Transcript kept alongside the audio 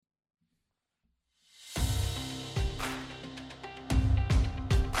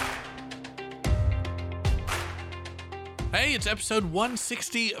Hey, it's episode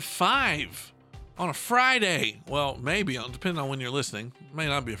 165 on a Friday. Well, maybe, depending on when you're listening. It may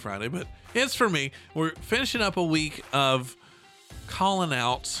not be a Friday, but it's for me. We're finishing up a week of calling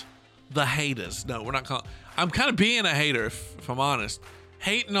out the haters. No, we're not calling. I'm kind of being a hater, if I'm honest.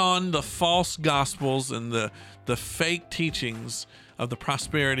 Hating on the false gospels and the fake teachings of the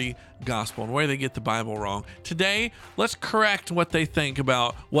prosperity gospel and where they get the Bible wrong. Today, let's correct what they think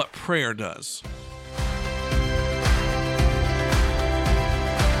about what prayer does.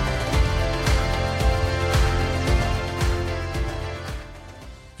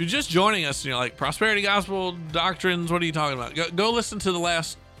 If you're just joining us and you're like, prosperity gospel doctrines, what are you talking about? Go listen to the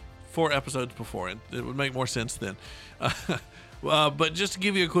last 4 episodes before it. It would make more sense then. But just to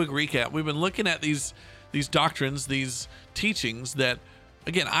give you a quick recap, we've been looking at these doctrines, these teachings that,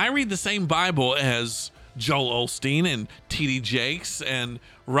 again, I read the same Bible as Joel Osteen and T.D. Jakes and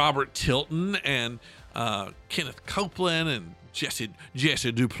Robert Tilton and Kenneth Copeland and Jesse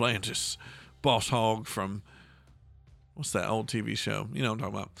Duplantis, Boss Hogg from... what's that old TV show? You know what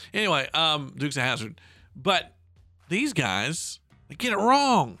I'm talking about. Anyway, Dukes of Hazzard. But these guys, they get it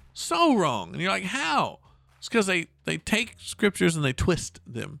wrong. So wrong. And you're like, how? It's because they take scriptures and they twist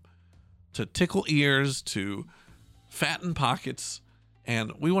them to tickle ears, to fatten pockets.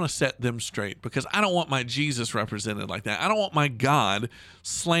 And we want to set them straight because I don't want my Jesus represented like that. I don't want my God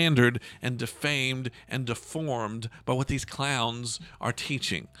slandered and defamed and deformed by what these clowns are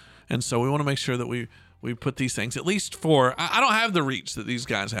teaching. And so we want to make sure that we put these things, at least for, I don't have the reach that these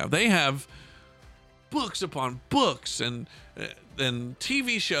guys have. They have books upon books and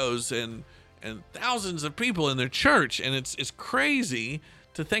TV shows and thousands of people in their church. And it's crazy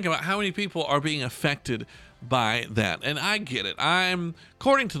to think about how many people are being affected by that. And I get it.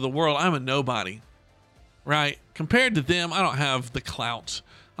 According to the world, I'm a nobody, right? Compared to them, I don't have the clout.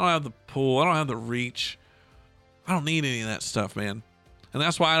 I don't have the pull. I don't have the reach. I don't need any of that stuff, man. And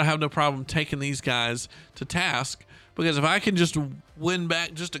that's why I have no problem taking these guys to task, because if I can just win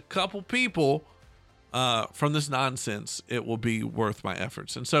back just a couple people from this nonsense, it will be worth my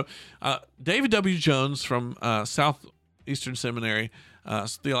efforts. And so David W. Jones from Southeastern Seminary,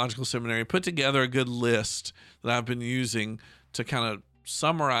 Theological Seminary, put together a good list that I've been using to kind of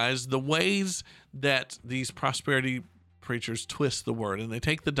summarize the ways that these prosperity preachers twist the word. And they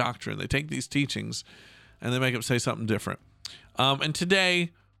take the doctrine, they take these teachings, and they make them say something different. And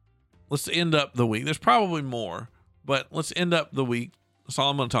today, let's end up the week. There's probably more, but let's end up the week. That's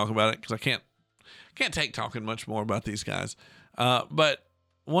all I'm going to talk about it because I can't take talking much more about these guys. But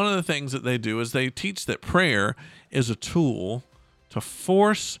one of the things that they do is they teach that prayer is a tool to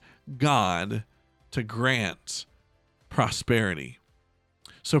force God to grant prosperity.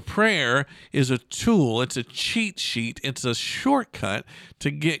 So prayer is a tool. It's a cheat sheet. It's a shortcut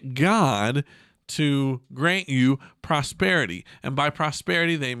to get God to grant you prosperity. And by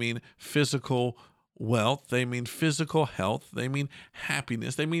prosperity, they mean physical wealth. They mean physical health. They mean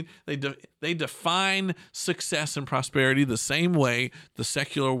happiness. They mean they define success and prosperity the same way the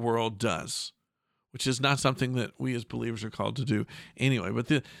secular world does, which is not something that we as believers are called to do anyway. But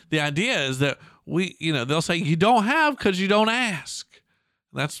the idea is that they'll say you don't have because you don't ask.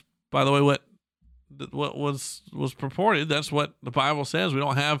 And that's, by the way, what was purported. That's what the Bible says. We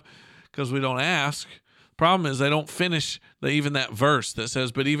don't have because we don't ask. Problem is they don't finish even that verse that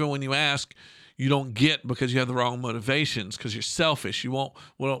says, but even when you ask, you don't get because you have the wrong motivations, because you're selfish. You will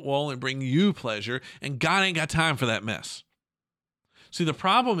only bring you pleasure, and God ain't got time for that mess. See, the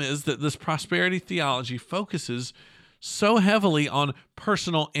problem is that this prosperity theology focuses so heavily on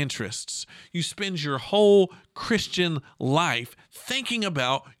personal interests. You spend your whole Christian life thinking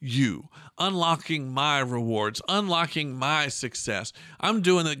about you, unlocking my rewards, unlocking my success. I'm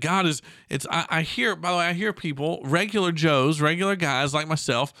doing that. God is, I hear people, regular Joes, regular guys like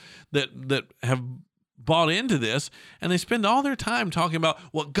myself that have bought into this, and they spend all their time talking about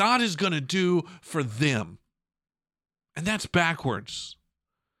what God is going to do for them. And that's backwards.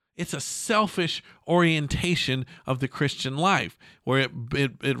 It's a selfish orientation of the Christian life where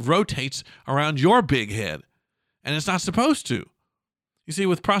it rotates around your big head, and it's not supposed to. You see,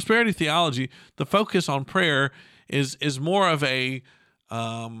 with prosperity theology, the focus on prayer is more of a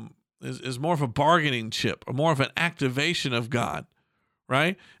bargaining chip, or more of an activation of God,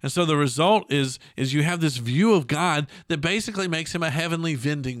 right? And so the result is you have this view of God that basically makes him a heavenly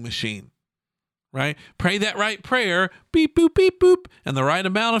vending machine. Right? Pray that right prayer, beep, boop, beep, boop, and the right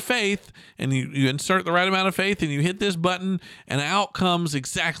amount of faith, and you insert the right amount of faith, and you hit this button, and out comes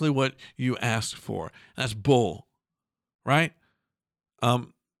exactly what you asked for. That's bull, right?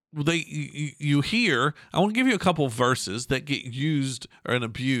 you hear, I want to give you a couple verses that get used and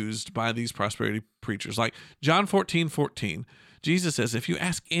abused by these prosperity preachers. Like John 14:14, Jesus says, if you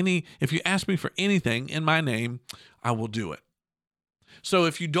ask me for anything in my name, I will do it. So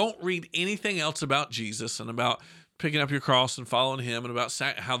if you don't read anything else about Jesus and about picking up your cross and following him, and about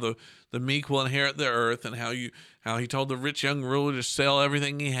how the meek will inherit the earth, and how he told the rich young ruler to sell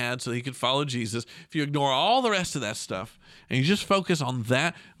everything he had so he could follow Jesus, if you ignore all the rest of that stuff and you just focus on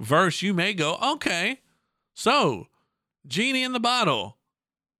that verse, you may go, okay, so genie in the bottle,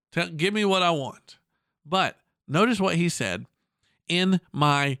 give me what I want. But notice what he said, in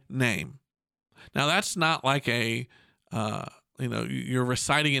my name. Now that's not like a you're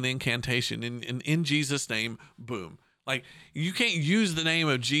reciting an incantation in Jesus' name, boom. Like, you can't use the name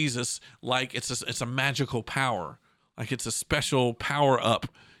of Jesus like it's a magical power, like it's a special power up.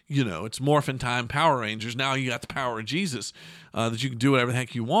 It's Morphin Time Power Rangers. Now you got the power of Jesus, that you can do whatever the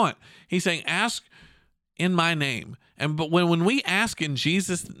heck you want. He's saying, ask in my name. But when we ask in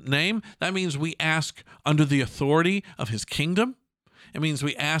Jesus' name, that means we ask under the authority of his kingdom. It means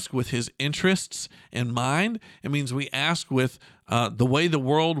we ask with his interests in mind. It means we ask with the way the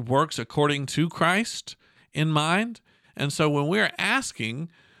world works according to Christ in mind. And so when we're asking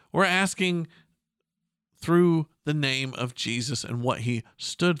through the name of Jesus and what he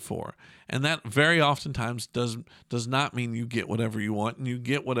stood for. And that very oftentimes does not mean you get whatever you want and you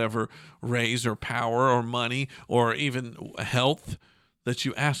get whatever raise or power or money or even health that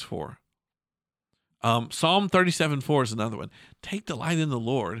you ask for. Psalm 37:4 is another one. Take delight in the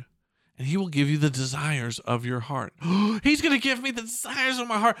Lord, and he will give you the desires of your heart. He's going to give me the desires of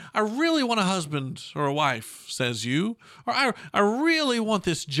my heart. I really want a husband or a wife, says you. Or I really want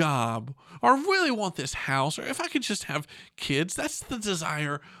this job. Or I really want this house. Or if I could just have kids, that's the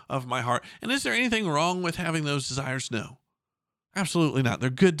desire of my heart. And is there anything wrong with having those desires? No, absolutely not.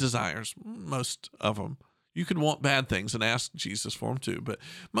 They're good desires, most of them. You could want bad things and ask Jesus for them too. But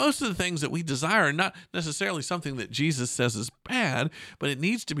most of the things that we desire are not necessarily something that Jesus says is bad, but it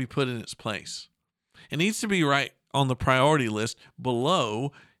needs to be put in its place. It needs to be right on the priority list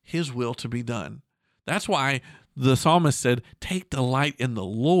below his will to be done. That's why the psalmist said, take delight in the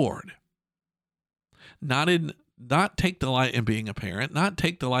Lord. Not take delight in being a parent, not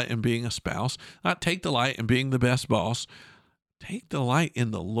take delight in being a spouse, not take delight in being the best boss. Take delight in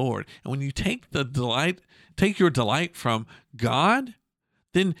the Lord. And when you take your delight from God,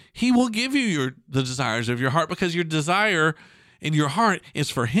 then he will give you the desires of your heart, because your desire in your heart is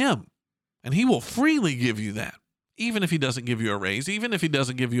for him. And he will freely give you that. Even if he doesn't give you a raise, even if he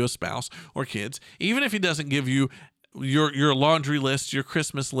doesn't give you a spouse or kids, even if he doesn't give you your laundry list, your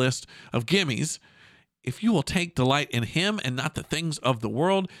Christmas list of gimmies, if you will take delight in him and not the things of the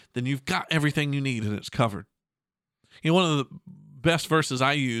world, then you've got everything you need and it's covered. One of the best verses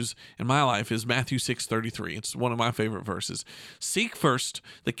I use in my life is Matthew 6:33. It's one of my favorite verses. Seek first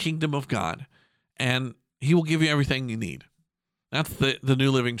the kingdom of God, and he will give you everything you need. That's the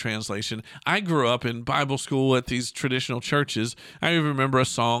New Living Translation. I grew up in Bible school at these traditional churches. I even remember a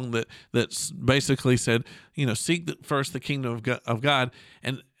song that basically said, seek first the kingdom of God,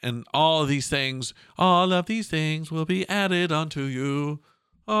 and all of these things will be added unto you.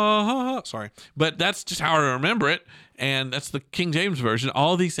 Sorry. But that's just how I remember it. And that's the King James Version.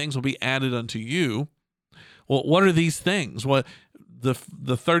 All these things will be added unto you. Well, what are these things? Well, the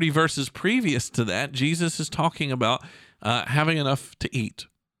 30 verses previous to that, Jesus is talking about having enough to eat,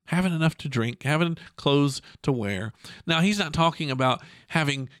 having enough to drink, having clothes to wear. Now, he's not talking about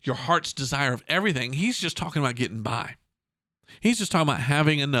having your heart's desire of everything. He's just talking about getting by. He's just talking about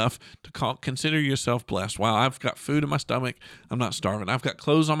having enough to consider yourself blessed. Wow, I've got food in my stomach. I'm not starving. I've got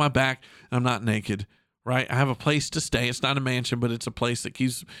clothes on my back. I'm not naked, right? I have a place to stay. It's not a mansion, but it's a place that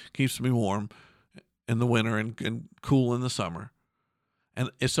keeps me warm in the winter and cool in the summer.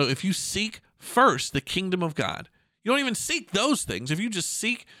 And so if you seek first the kingdom of God, you don't even seek those things. If you just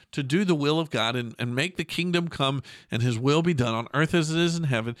seek to do the will of God and make the kingdom come and his will be done on earth as it is in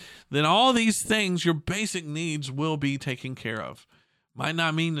heaven, then all these things, your basic needs, will be taken care of. Might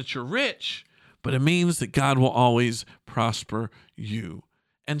not mean that you're rich, but it means that God will always prosper you.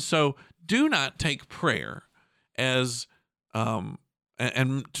 And so do not take prayer as and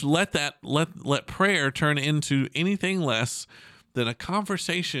to let prayer turn into anything less than a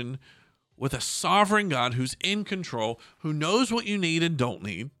conversation with a sovereign God who's in control, who knows what you need and don't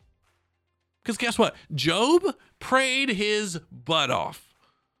need. Because guess what? Job prayed his butt off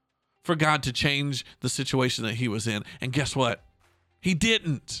for God to change the situation that he was in. And guess what? He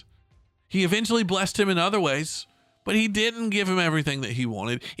didn't. He eventually blessed him in other ways, but he didn't give him everything that he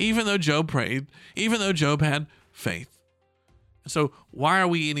wanted, even though Job prayed, even though Job had faith. So why are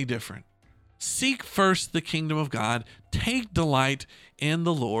we any different? Seek first the kingdom of God, take delight in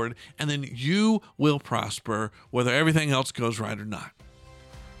the Lord, and then you will prosper whether everything else goes right or not.